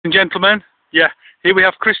And gentlemen, yeah, here we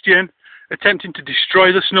have Christian attempting to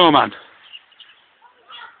destroy the snowman.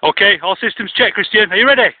 Okay, all systems check, Christian. Are you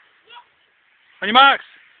ready? On your marks,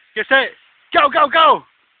 get set, go, go, go!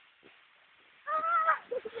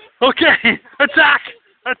 Okay, attack!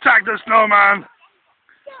 Attack the snowman!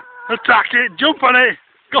 Attack it, jump on it!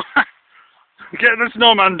 Go! Get the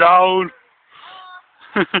snowman down!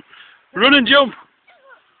 Run and jump!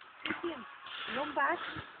 Run back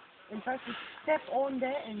and try to step on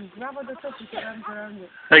there and grab at the top and get arms around it.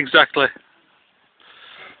 Exactly.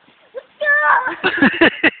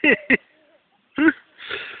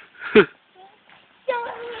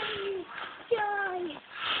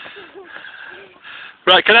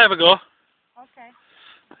 Right, can I have a go? Okay.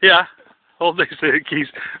 Yeah. Hold this, keys.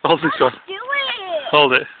 Hold this one. Do it!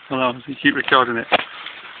 Hold it. Hold on, you keep recording it.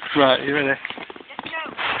 Right, you ready? Let's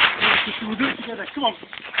go. We'll do it together. Come on.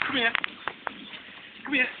 Come here.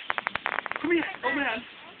 Come here. Come here. Hold my hand.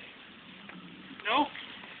 No?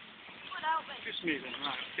 Just me then.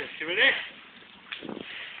 Right, okay. You ready?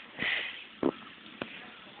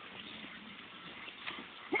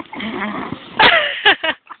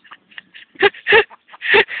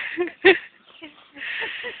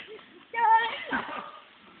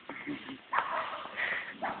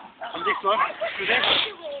 And this one, do this.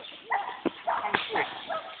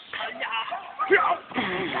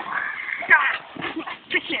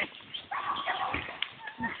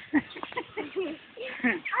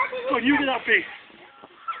 Go on, you do that big.